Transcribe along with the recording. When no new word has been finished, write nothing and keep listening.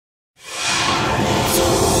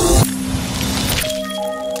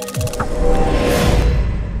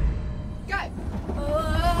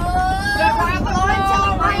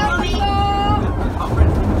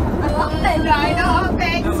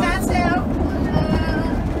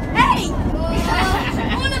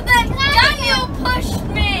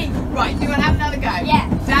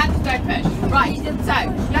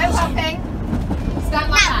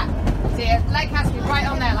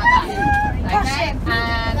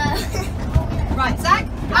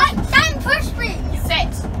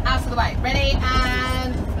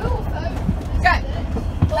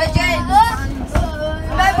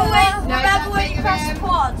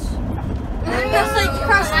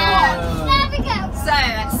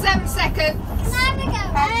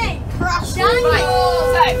Right,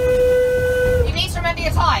 so you need to remember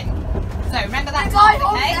your time. So remember that time,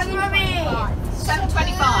 okay?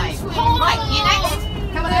 7:25. Right, you next.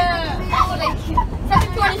 Come on in.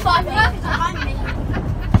 7:25.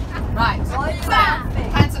 Right. So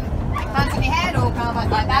hands on your head or kind of like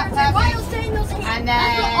that. Perfect. And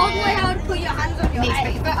then all the way how to put your hands on your you need to head.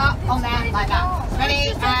 put your foot up on there like that.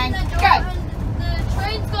 Ready and go. The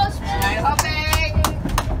train's got No hopping.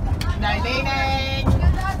 No leaning.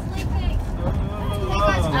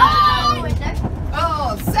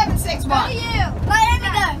 Oh, 761.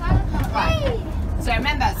 Right. So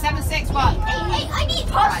remember, 761. Hey, I need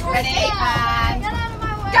Right, ready and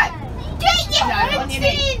go. No, on your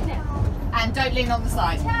knee. And don't lean on the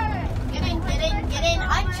side. Get in.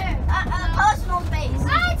 I'm personal space.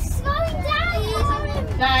 It's slowing down.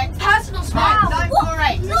 No. Personal space.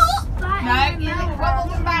 Right, 948. No, you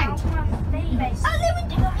wobble and bang.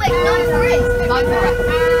 Wait, 948.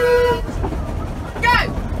 948. Go.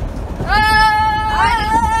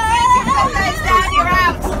 Down, you're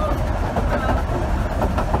out.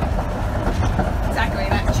 Exactly,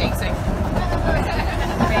 that's cheating.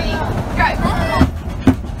 Ready, go.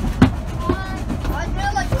 I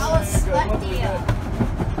feel like I was sweaty.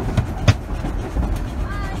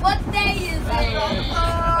 What day is it?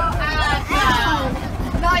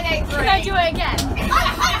 983. Can I do it again?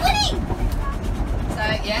 I'm winning! So,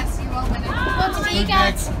 yes, you are winning. What did you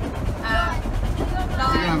get?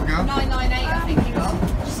 998, I think you got.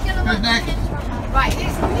 Just gonna Who's next? Right,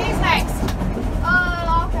 who's next?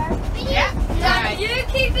 Oh, okay. Yeah? Alright. You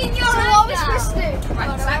keeping your hand down.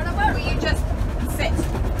 Right, so will you just sit?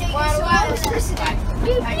 What are we supposed to do?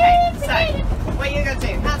 Okay, so what are you going to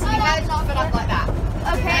do? Hands on your head, foot up like that.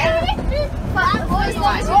 Okay. Right,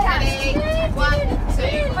 ready? 1, 2.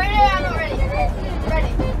 Ready, I'm not ready.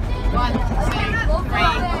 Ready. 1, 2, 3,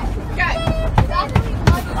 go.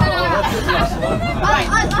 Right,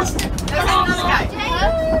 let's have another go.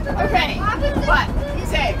 Ready? 1,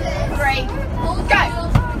 2, 3, go.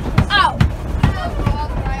 Ow.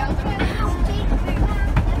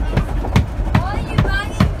 Why are you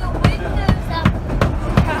banging the windows up?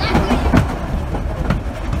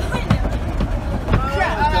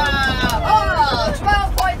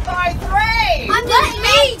 12.53. Let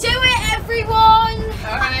me do it, everyone.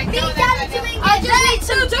 Alright, Me, go on Dad, then, doing baby. it. I just need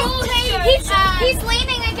some duct tape. He's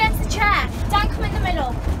leaning against the chair. Dan, come in the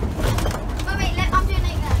middle. Oh, wait, I'm doing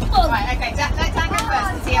it again. Right, okay, let Dan go first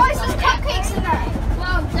and see how Why is it's there done. cupcakes in there?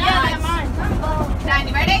 Well, Dan, Yeah, mine. Dan,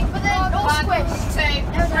 you ready? But they're all 1, 2, 3,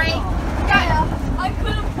 squished. go. I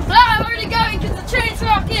couldn't. I'm already going because the train's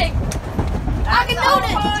rocking. I can do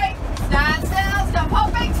it. Stand still, stop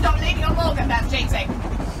hopping, stop leaning on Morgan, that's cheating.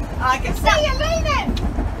 I can see you leaning.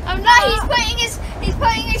 Oh no, he's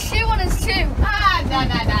putting his shoe on his shoe. Ah, no.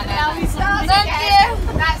 Start Thank again.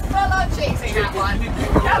 you. That's full on cheating, that one.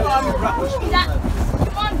 Come on.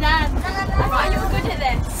 Come on, Dan. I thought you were good at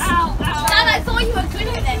this. Ow. Dan, I thought you were good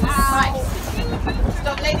at this. Right.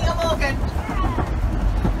 Stop leaning on Morgan.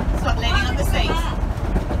 Stop leaning on the seat.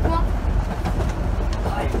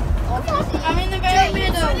 I'm in the very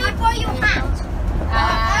middle. Can I borrow your hat?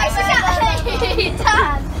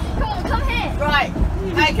 Dan, come here. Right.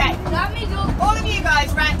 Okay. Let me go. All of you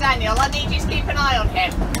guys ran Daniel. I need you to keep an eye on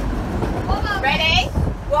him. Ready?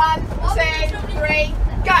 1, 2, 3,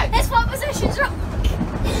 go. His foot position's wrong.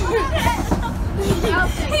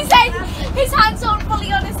 His hands aren't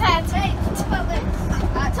fully on his head.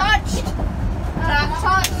 Touched.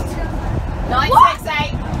 9, 6,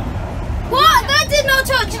 8. What? That did not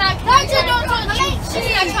touch. That did not touch. Should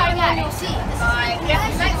I try again? Right. Yeah,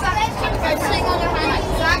 let's go sing on your hand.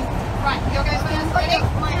 Zach. Right, you're going first. Ready?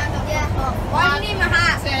 My hand up. Yeah. Why do you need my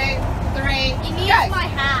hat? 2, 3, He needs go. my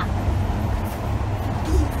hat.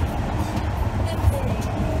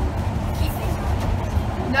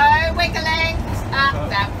 No wiggling. Up,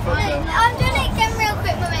 down. I'm doing it again real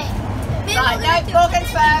quick for me. Right, no,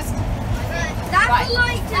 Morgan's first. That Right. would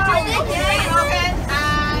like to do Morgan, this. and go.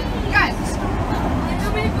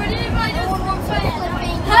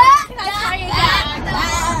 Huh? Can I try again?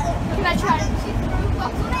 Can I try?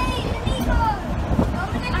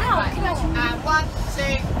 Ow, can I try? And 1,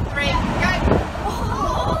 2, 3, go.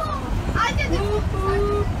 I did it.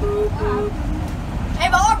 Hey,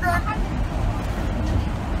 Barbara.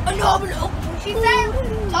 No. She said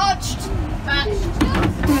touched.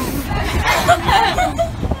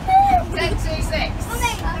 10, 2, 6.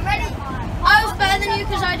 I'm ready. I was better than you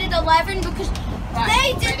because I did 11 because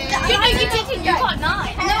Right, they did. ready? You didn't. You got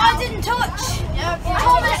 9. No, I didn't touch.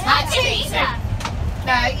 Thomas, That's cheating.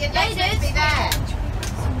 No, you're not supposed to be there.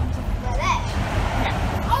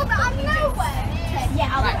 Oh, but I'm nowhere.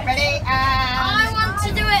 Yeah, Right, ready? I want to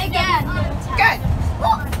do it again.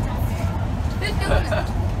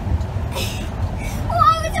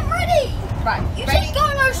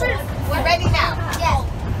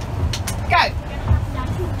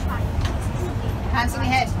 Hands on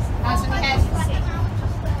your head. Hands on your head.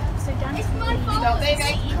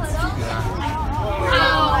 Stop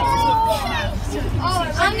moving.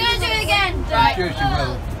 I'm going to do it again. Right.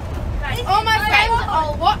 All my friends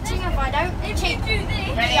are watching if I don't cheat.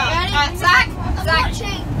 Ready? Zach. Zach.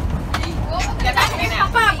 Get back here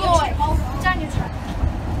now. Bad boy. Daniel's right.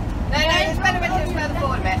 No, it's better when he was further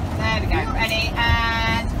forward a bit. There we go. Ready?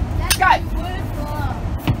 And go.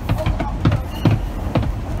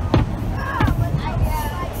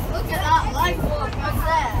 Look at that life form over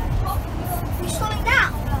there. He's falling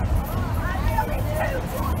down.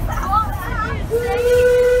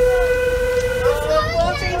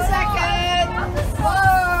 14 seconds.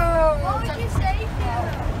 Whoa.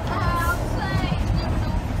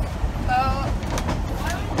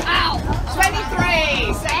 Ow.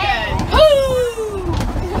 23 seconds.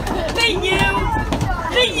 Beat you.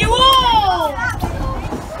 Beat you all.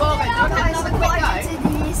 Morgan, do you want to have another quick go?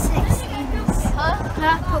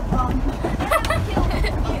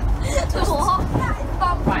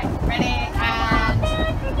 Right, ready, and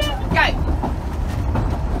go.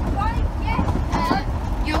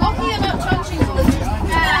 You're lucky you're not touching something.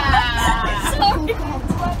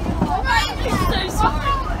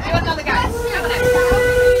 Do another go.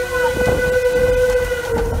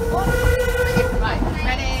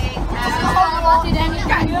 Come on then.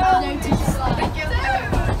 Right, ready, and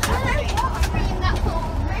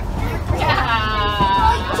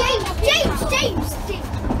James.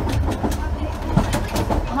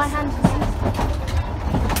 My hands.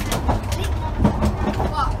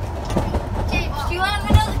 What? James, do you want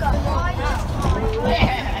another go?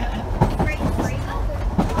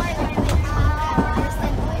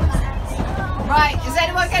 Right, is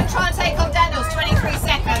anyone going to try and take on Daniel's 23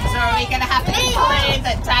 seconds, or are we going to have to declare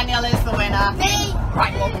that Daniel is the winner? Me.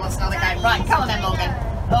 Right, Morgan wants another game. Right, come on then, Morgan.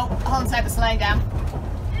 Oh, hold on, slowing down.